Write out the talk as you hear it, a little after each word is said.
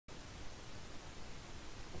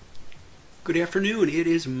Good afternoon. It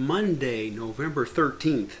is Monday, November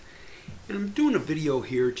 13th, and I'm doing a video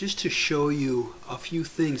here just to show you a few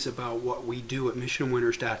things about what we do at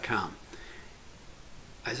MissionWinners.com.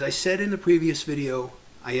 As I said in the previous video,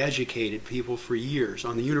 I educated people for years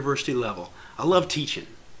on the university level. I love teaching,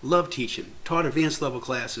 taught advanced level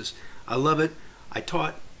classes. I love it. I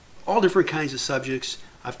taught all different kinds of subjects.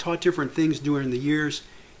 I've taught different things during the years,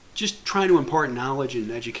 just trying to impart knowledge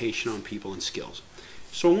and education on people and skills.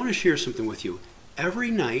 So I want to share something with you.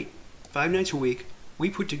 Every night, 5 nights a week, we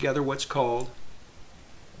put together what's called,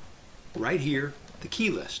 right here, the key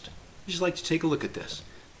list. I'd just like to take a look at this.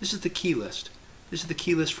 This is the key list. This is the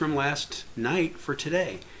key list from last night for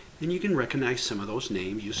today. And you can recognize some of those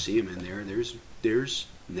names. You see them in there. There's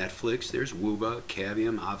Netflix, there's Wooba,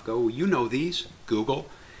 Cavium, Avgo. You know these, Google.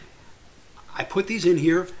 I put these in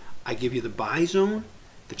here. I give you the buy zone,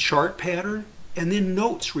 the chart pattern, and then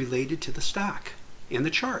notes related to the stock and the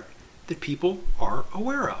chart that people are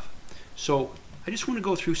aware of. So I just want to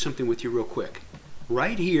go through something with you real quick.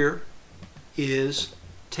 Right here is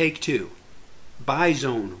take two. Buy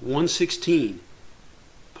zone 116.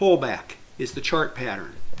 Pullback is the chart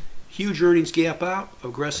pattern. Huge earnings gap out,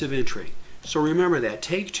 aggressive entry. So remember that.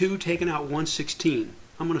 Take two, taking out 116.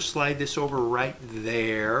 I'm going to slide this over right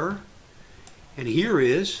there. And here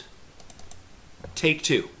is take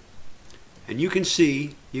two. And you can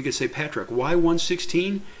see, you can say, Patrick, why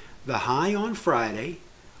 116? The high on Friday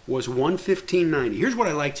was 115.90. Here's what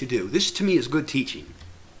I like to do. This to me is good teaching.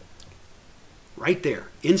 Right there,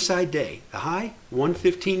 inside day. The high,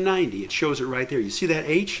 115.90. It shows it right there. You see that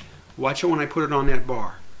H? Watch it when I put it on that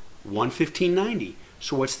bar. 115.90.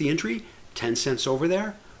 So what's the entry? 10 cents over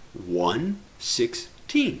there,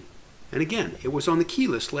 116. And again, it was on the key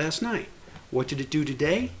list last night. What did it do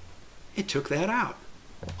today? It took that out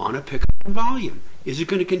on a pickup in volume. Is it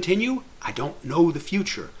going to continue? I don't know the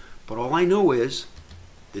future, but all I know is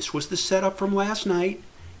this was the setup from last night.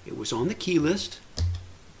 It was on the key list.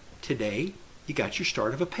 Today, you got your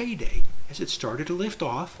start of a payday as it started to lift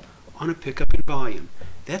off on a pickup in volume.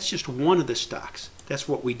 That's just one of the stocks. That's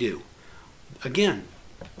what we do. Again,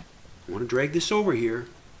 I want to drag this over here.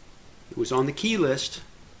 It was on the key list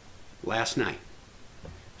last night.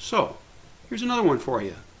 So, here's another one for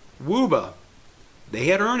you. Wooba. They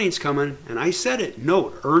had earnings coming, and I said it.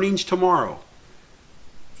 Note, earnings tomorrow.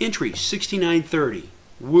 Entry, 69.30.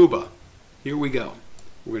 Wooba. Here we go.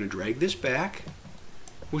 We're going to drag this back.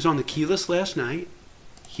 It was on the key list last night.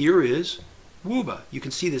 Here is Wooba. You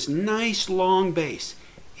can see this nice long base.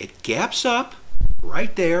 It gaps up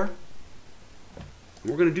right there.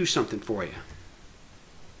 We're going to do something for you.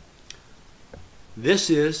 This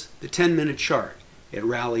is the 10-minute chart. It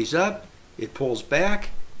rallies up, it pulls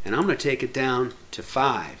back, and I'm going to take it down to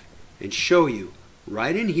 5 and show you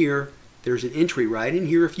right in here. There's an entry right in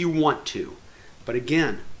here if you want to. But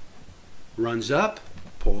again, runs up,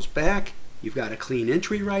 pulls back. You've got a clean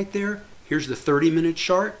entry right there. Here's the 30-minute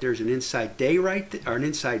chart. There's an inside day right there, or an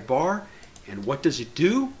inside bar. And what does it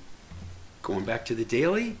do? Going back to the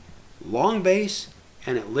daily, long base,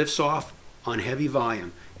 and it lifts off on heavy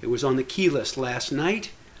volume. It was on the key list last night.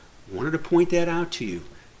 Wanted to point that out to you.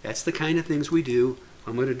 That's the kind of things we do.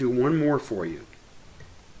 I'm going to do one more for you.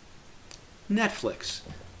 Netflix,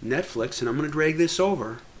 and I'm going to drag this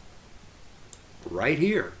over right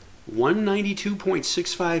here.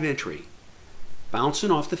 192.65 entry, bouncing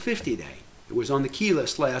off the 50-day. It was on the key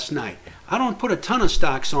list last night. I don't put a ton of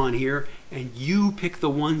stocks on here, and you pick the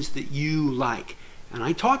ones that you like. And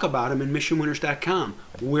I talk about them in MissionWinners.com,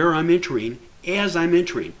 where I'm entering, as I'm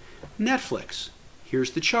entering. Netflix, here's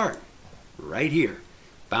the chart, right here,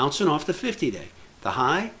 bouncing off the 50-day. The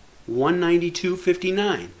high,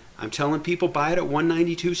 192.59. I'm telling people buy it at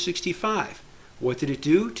 192.65. What did it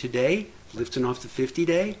do today? Lifting off the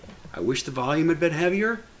 50-day. I wish the volume had been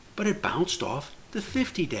heavier, but it bounced off the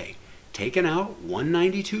 50-day. Taken out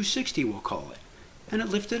 192.60, we'll call it. And it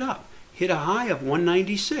lifted up. Hit a high of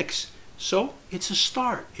 196. So it's a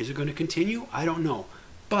start. Is it going to continue? I don't know.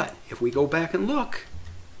 But if we go back and look,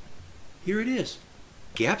 here it is.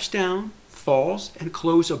 Gaps down, falls, and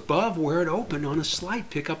close above where it opened on a slight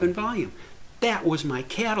pickup in volume. That was my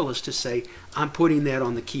catalyst to say, I'm putting that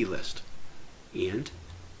on the key list. And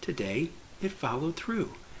today, it followed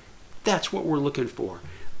through. That's what we're looking for.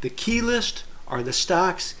 The key list are the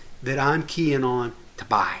stocks that I'm keying on to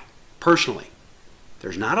buy, personally.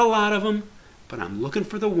 There's not a lot of them, but I'm looking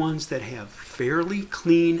for the ones that have fairly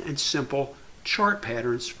clean and simple chart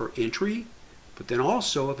patterns for entry, but then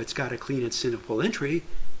also, if it's got a clean and simple entry,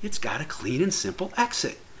 it's got a clean and simple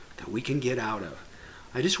exit that we can get out of.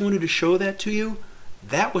 I just wanted to show that to you.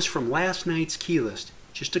 That was from last night's key list.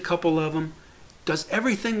 Just a couple of them. Does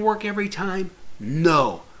everything work every time?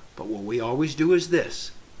 No. But what we always do is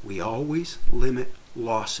this. We always limit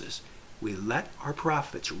losses. We let our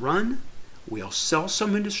profits run. We'll sell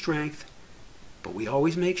some into strength, but we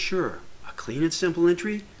always make sure a clean and simple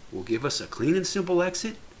entry will give us a clean and simple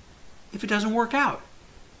exit if it doesn't work out.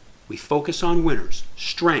 We focus on winners.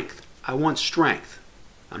 Strength. I want strength.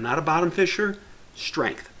 I'm not a bottom fisher.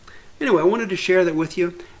 Strength. Anyway, I wanted to share that with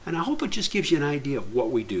you, and I hope it just gives you an idea of what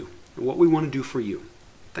we do and what we want to do for you.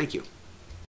 Thank you.